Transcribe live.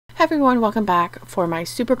Hi everyone, welcome back for my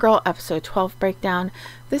Supergirl episode 12 breakdown.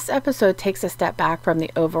 This episode takes a step back from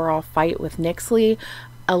the overall fight with Nixley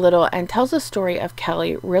a little and tells the story of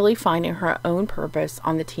Kelly really finding her own purpose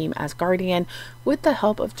on the team as Guardian with the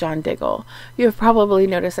help of John Diggle. You have probably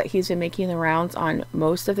noticed that he's been making the rounds on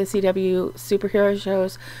most of the CW superhero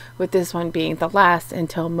shows, with this one being the last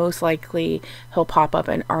until most likely he'll pop up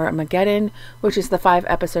in Armageddon, which is the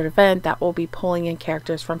 5-episode event that will be pulling in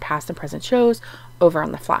characters from past and present shows over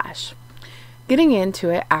on The Flash. Getting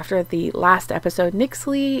into it, after the last episode,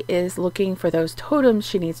 Nixley is looking for those totems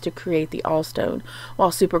she needs to create the All-Stone,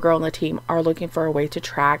 while Supergirl and the team are looking for a way to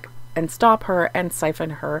track and stop her and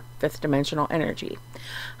siphon her fifth-dimensional energy.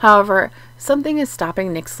 However, something is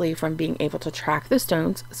stopping Nixley from being able to track the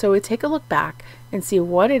stones, so we take a look back and see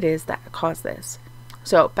what it is that caused this.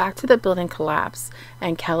 So back to the building collapse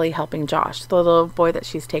and Kelly helping Josh, the little boy that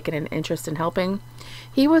she's taken an interest in helping.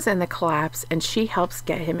 He was in the collapse and she helps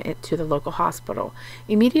get him to the local hospital.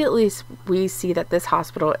 Immediately we see that this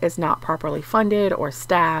hospital is not properly funded or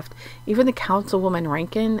staffed. Even the councilwoman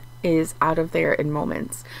Rankin is out of there in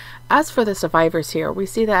moments. As for the survivors here, we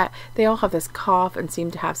see that they all have this cough and seem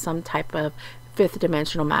to have some type of fifth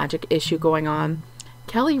dimensional magic issue going on.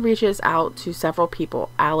 Kelly reaches out to several people,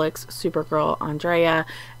 Alex, Supergirl, Andrea,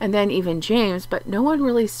 and then even James, but no one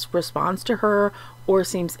really responds to her or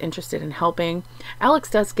seems interested in helping. Alex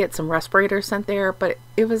does get some respirators sent there, but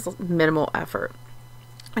it was minimal effort.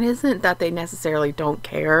 It isn't that they necessarily don't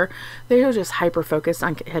care, they are just hyper-focused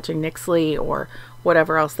on catching Nixley or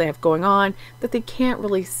whatever else they have going on, that they can't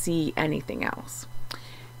really see anything else.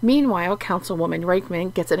 Meanwhile, Councilwoman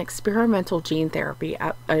Reichman gets an experimental gene therapy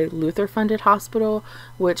at a Luthor-funded hospital,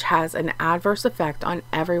 which has an adverse effect on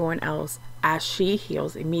everyone else as she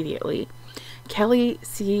heals immediately. Kelly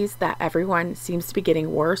sees that everyone seems to be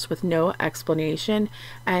getting worse with no explanation,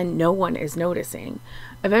 and no one is noticing.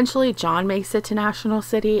 Eventually, John makes it to National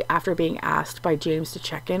City after being asked by James to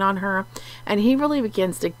check in on her, and he really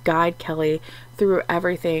begins to guide Kelly through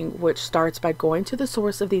everything, which starts by going to the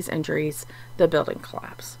source of these injuries, the building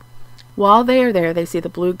collapse. While they are there, they see the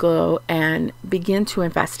blue glow and begin to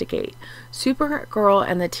investigate. Supergirl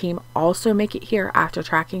and the team also make it here after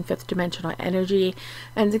tracking fifth dimensional energy,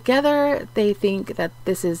 and together they think that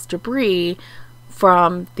this is debris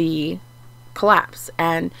from the collapse,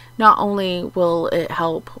 and not only will it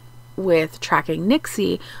help with tracking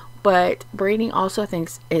Nixie, but Brainy also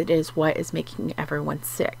thinks it is what is making everyone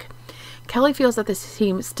sick. Kelly feels that this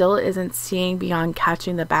team still isn't seeing beyond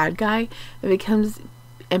catching the bad guy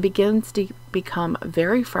and begins to become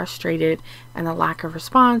very frustrated and the lack of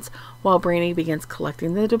response, while Brainy begins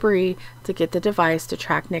collecting the debris to get the device to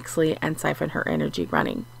track Nixley and siphon her energy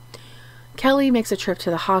running. Kelly makes a trip to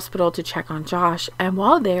the hospital to check on Josh, and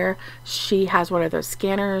while there, she has one of those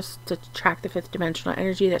scanners to track the fifth dimensional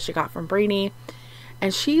energy that she got from Brainy,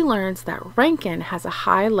 and she learns that Rankin has a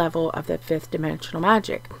high level of the fifth dimensional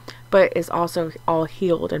magic, but is also all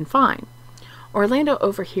healed and fine. Orlando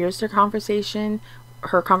overhears her conversation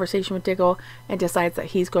with Diggle and decides that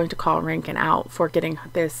he's going to call Rankin out for getting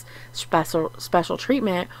this special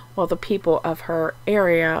treatment while the people of her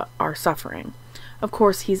area are suffering. Of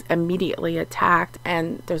course, he's immediately attacked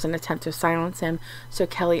and there's an attempt to silence him, so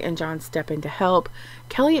Kelly and John step in to help.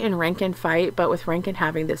 Kelly and Rankin fight, but with Rankin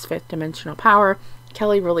having this fifth dimensional power,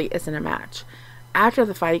 Kelly really isn't a match. After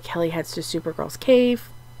the fight, Kelly heads to Supergirl's cave,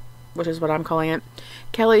 which is what I'm calling it.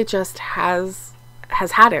 Kelly just has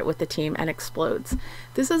had it with the team and explodes.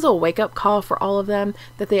 This is a wake-up call for all of them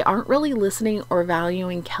that they aren't really listening or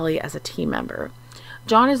valuing Kelly as a team member.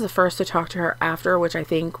 John is the first to talk to her after, which I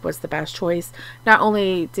think was the best choice. Not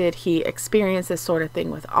only did he experience this sort of thing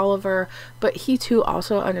with Oliver, but he too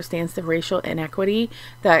also understands the racial inequity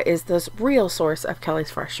that is the real source of Kelly's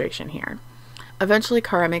frustration here. Eventually,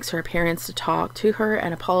 Kara makes her appearance to talk to her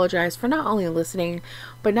and apologize for not only listening,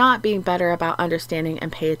 but not being better about understanding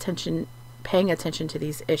and paying attention to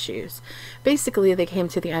these issues. Basically, they came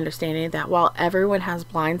to the understanding that while everyone has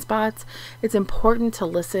blind spots, it's important to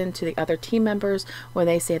listen to the other team members when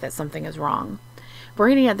they say that something is wrong.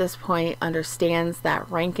 Brainy at this point understands that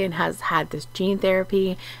Rankin has had this gene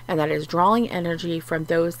therapy and that is drawing energy from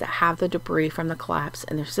those that have the debris from the collapse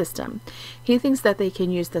in their system. He thinks that they can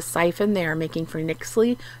use the siphon they are making for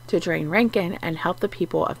Nixley to drain Rankin and help the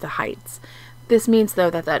people of the Heights. This means, though,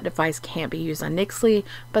 that that device can't be used on Nixley,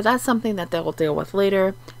 but that's something that they'll deal with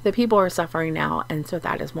later. The people are suffering now, and so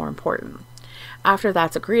that is more important. After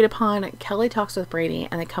that's agreed upon, Kelly talks with Brady,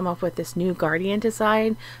 and they come up with this new Guardian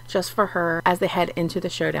design just for her as they head into the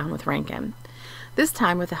showdown with Rankin. This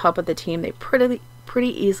time, with the help of the team, they pretty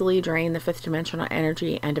easily drain the fifth dimensional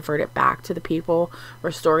energy and divert it back to the people,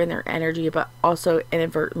 restoring their energy, but also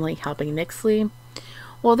inadvertently helping Nixley.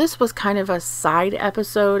 Well, this was kind of a side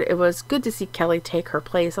episode. It was good to see Kelly take her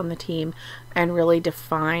place on the team and really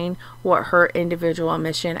define what her individual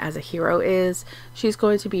mission as a hero is. She's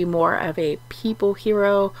going to be more of a people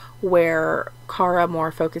hero, where Kara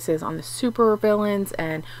more focuses on the super villains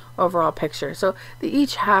and overall picture. So they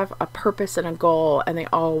each have a purpose and a goal, and they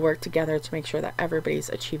all work together to make sure that everybody's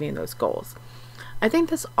achieving those goals. I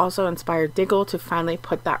think this also inspired Diggle to finally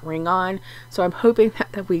put that ring on, so I'm hoping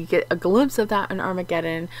that we get a glimpse of that in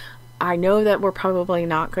Armageddon. I know that we're probably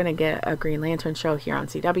not going to get a Green Lantern show here on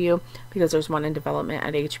CW, because there's one in development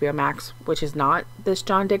at HBO Max, which is not this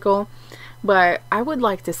John Diggle, but I would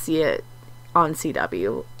like to see it on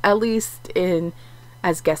CW, at least in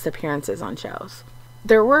as guest appearances on shows.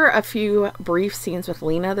 There were a few brief scenes with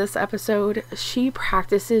Lena this episode. She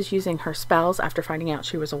practices using her spells after finding out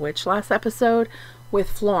she was a witch last episode with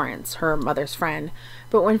Florence, her mother's friend.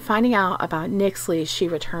 But when finding out about Nixley, she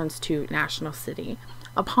returns to National City.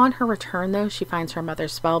 Upon her return, though, she finds her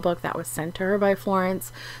mother's spell book that was sent to her by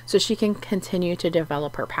Florence, so she can continue to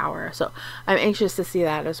develop her power. So I'm anxious to see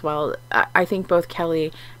that as well. I think both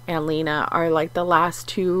Kelly and Lena are like the last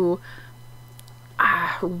two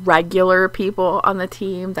regular people on the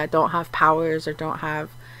team that don't have powers or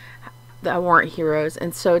that weren't heroes,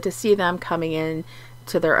 and so to see them coming in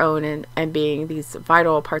to their own and being these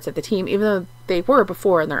vital parts of the team, even though they were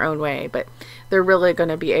before in their own way, but they're really going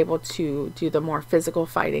to be able to do the more physical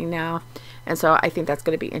fighting now, and so I think that's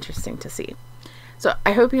going to be interesting to see. So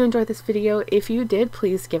I hope you enjoyed this video. If you did,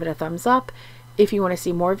 please give it a thumbs up. If you want to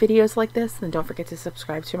see more videos like this, then don't forget to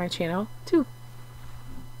subscribe to my channel too.